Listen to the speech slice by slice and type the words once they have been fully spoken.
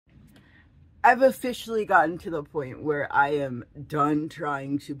I've officially gotten to the point where I am done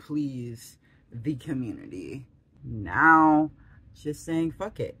trying to please the community. Now, just saying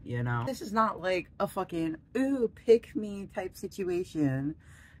fuck it, you know? This is not like a fucking, ooh, pick me type situation.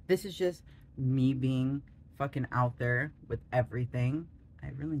 This is just me being fucking out there with everything. I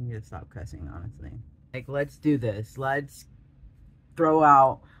really need to stop cussing, honestly. Like, let's do this. Let's throw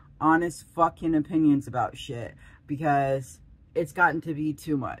out honest fucking opinions about shit, because it's gotten to be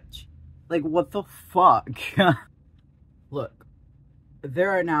too much. Like, what the fuck? Look,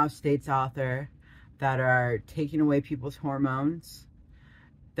 there are now states out there that are taking away people's hormones.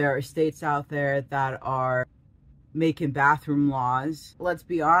 There are states out there that are making bathroom laws. Let's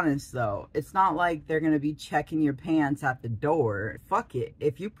be honest though, it's not like they're gonna be checking your pants at the door. Fuck it.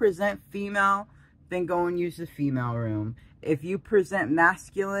 If you present female, then go and use the female room. If you present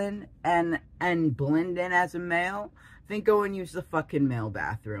masculine and blend in as a male, then go and use the fucking male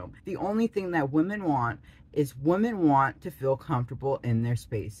bathroom. The only thing that women want is women want to feel comfortable in their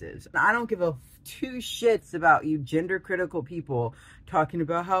spaces. I don't give a two shits about you gender critical people talking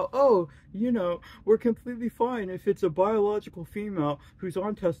about how, oh, you know, we're completely fine if it's a biological female who's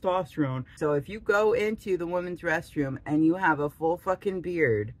on testosterone. So if you go into the women's restroom and you have a full fucking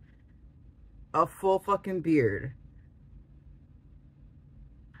beard,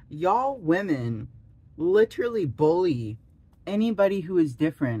 y'all women literally bully anybody who is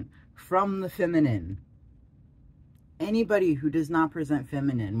different from the feminine. Anybody who does not present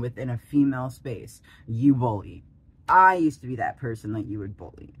feminine within a female space, you bully. I used to be that person that you would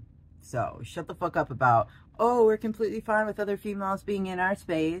bully. So shut the fuck up about, oh, we're completely fine with other females being in our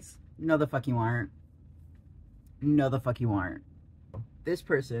space. No, the fuck you aren't. No, the fuck you aren't. This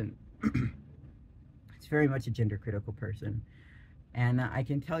person is very much a gender critical person. And I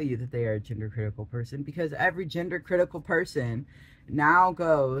can tell you that they are a gender critical person because every gender critical person now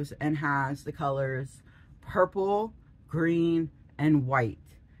goes and has the colors purple, green, and white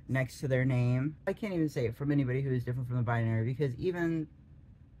next to their name. I can't even say it from anybody who is different from the binary, because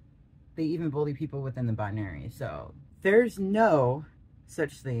they even bully people within the binary. So there's no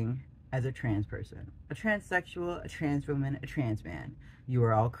such thing as a trans person, a transsexual, a trans woman, a trans man. You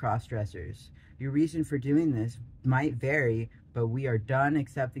are all cross-dressers. Your reason for doing this might vary, but we are done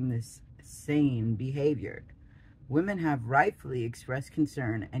accepting this sane behavior. Women have rightfully expressed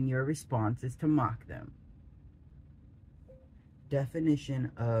concern, and your response is to mock them.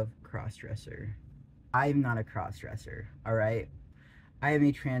 Definition of crossdresser. I'm not a crossdresser, alright? I am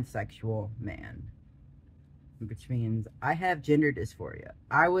a transsexual man, which means I have gender dysphoria.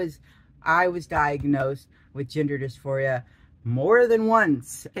 I was diagnosed with gender dysphoria more than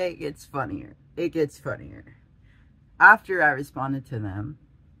once. It gets funnier. It gets funnier. After I responded to them,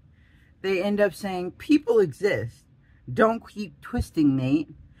 they end up saying, people exist. Don't keep twisting,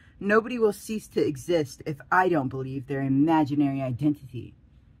 Nate. Nobody will cease to exist if I don't believe their imaginary identity.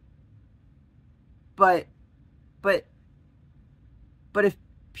 But if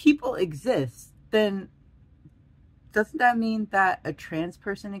people exist, then doesn't that mean that a trans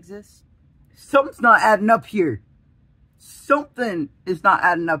person exists? Something's not adding up here. Something is not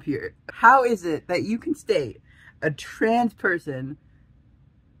adding up here. How is it that you can state a trans person,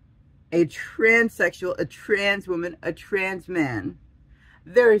 a transsexual, a trans woman, a trans man?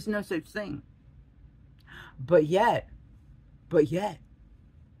 There is no such thing. But yet,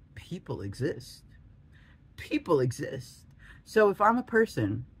 people exist. People exist. So if I'm a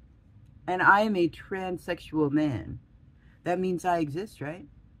person and I am a transsexual man, that means I exist, right?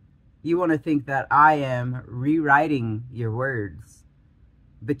 You want to think that I am rewriting your words.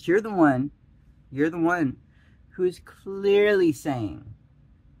 But you're the one who's clearly saying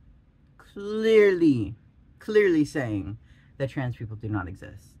that trans people do not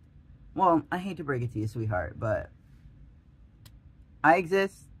exist. Well, I hate to break it to you, sweetheart, but I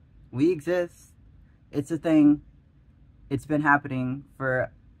exist. We exist. It's a thing. It's been happening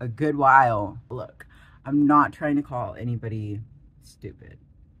for a good while. Look, I'm not trying to call anybody stupid.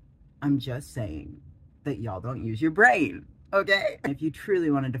 I'm just saying that y'all don't use your brain, okay? If you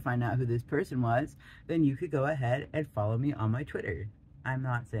truly wanted to find out who this person was, then you could go ahead and follow me on my Twitter. I'm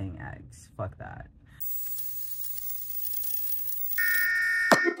not saying X. Fuck that.